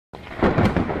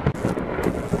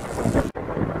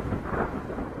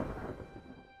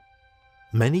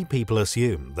Many people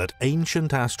assume that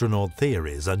ancient astronaut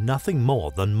theories are nothing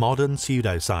more than modern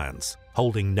pseudoscience,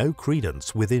 holding no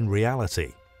credence within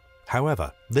reality.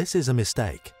 However, this is a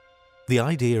mistake. The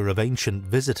idea of ancient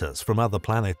visitors from other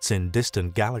planets in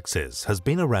distant galaxies has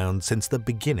been around since the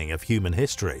beginning of human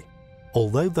history.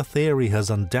 Although the theory has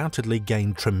undoubtedly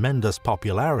gained tremendous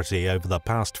popularity over the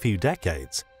past few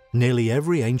decades, nearly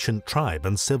every ancient tribe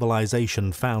and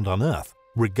civilization found on Earth,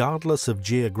 regardless of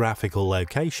geographical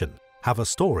location, have a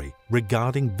story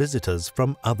regarding visitors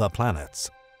from other planets.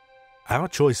 Our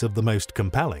choice of the most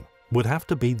compelling would have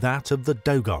to be that of the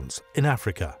Dogons in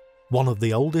Africa, one of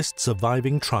the oldest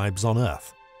surviving tribes on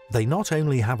Earth. They not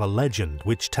only have a legend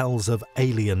which tells of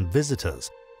alien visitors,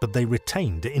 but they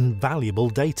retained invaluable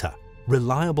data,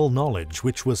 reliable knowledge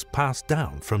which was passed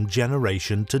down from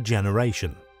generation to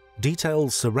generation,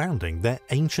 details surrounding their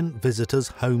ancient visitors'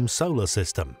 home solar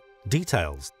system,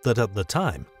 details that at the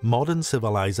time modern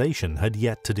civilization had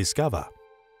yet to discover.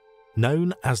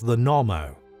 Known as the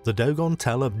Nommo, the Dogon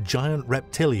tell of giant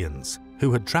reptilians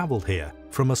who had traveled here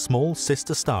from a small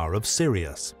sister star of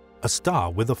Sirius, a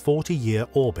star with a 40-year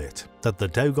orbit that the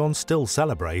Dogon still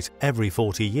celebrate every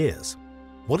 40 years.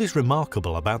 What is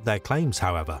remarkable about their claims,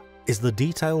 however, is the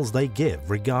details they give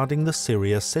regarding the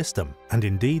Sirius system and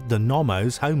indeed the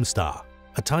Nommo's home star,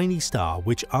 a tiny star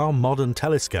which our modern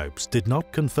telescopes did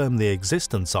not confirm the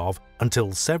existence of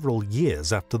until several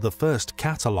years after the first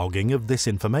cataloguing of this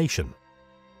information.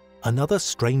 Another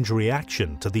strange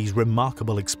reaction to these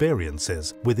remarkable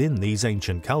experiences within these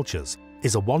ancient cultures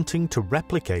is a wanting to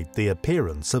replicate the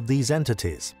appearance of these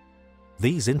entities.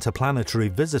 These interplanetary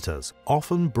visitors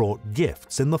often brought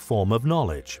gifts in the form of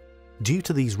knowledge. Due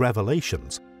to these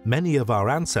revelations, many of our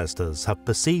ancestors have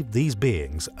perceived these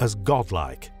beings as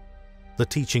godlike. The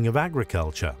teaching of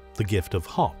agriculture, the gift of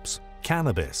hops,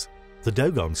 cannabis. The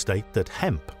Dogon state that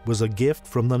hemp was a gift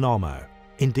from the Nommo.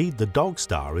 Indeed, the dog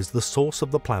star is the source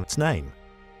of the planet's name.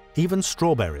 Even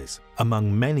strawberries,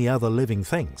 among many other living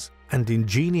things, and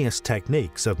ingenious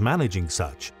techniques of managing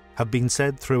such, have been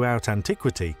said throughout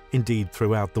antiquity, indeed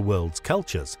throughout the world's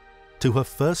cultures, to have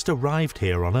first arrived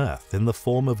here on Earth in the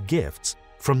form of gifts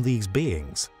from these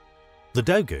beings. The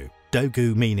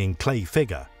Dogu meaning clay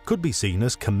figure, could be seen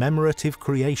as commemorative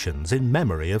creations in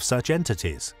memory of such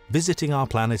entities visiting our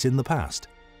planet in the past.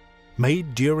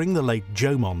 Made during the late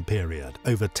Jomon period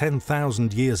over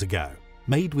 10,000 years ago,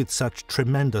 made with such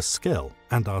tremendous skill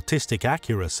and artistic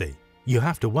accuracy, you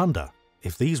have to wonder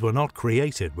if these were not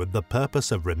created with the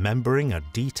purpose of remembering a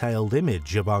detailed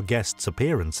image of our guests'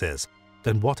 appearances,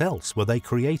 then what else were they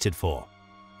created for?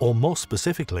 Or more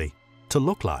specifically, to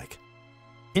look like?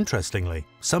 Interestingly,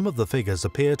 some of the figures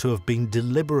appear to have been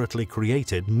deliberately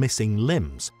created missing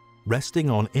limbs, resting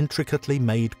on intricately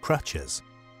made crutches.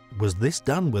 Was this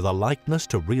done with a likeness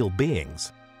to real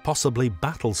beings, possibly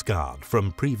battle-scarred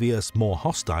from previous more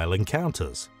hostile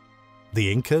encounters? The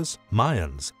Incas,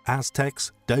 Mayans,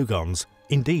 Aztecs, Dogons,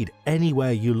 indeed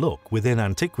anywhere you look within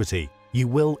antiquity, you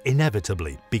will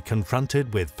inevitably be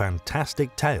confronted with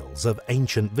fantastic tales of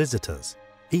ancient visitors,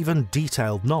 even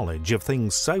detailed knowledge of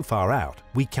things so far out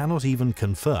we cannot even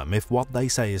confirm if what they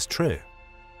say is true.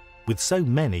 With so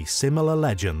many similar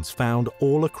legends found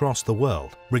all across the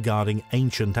world regarding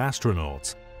ancient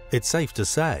astronauts, it's safe to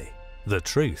say the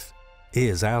truth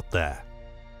is out there.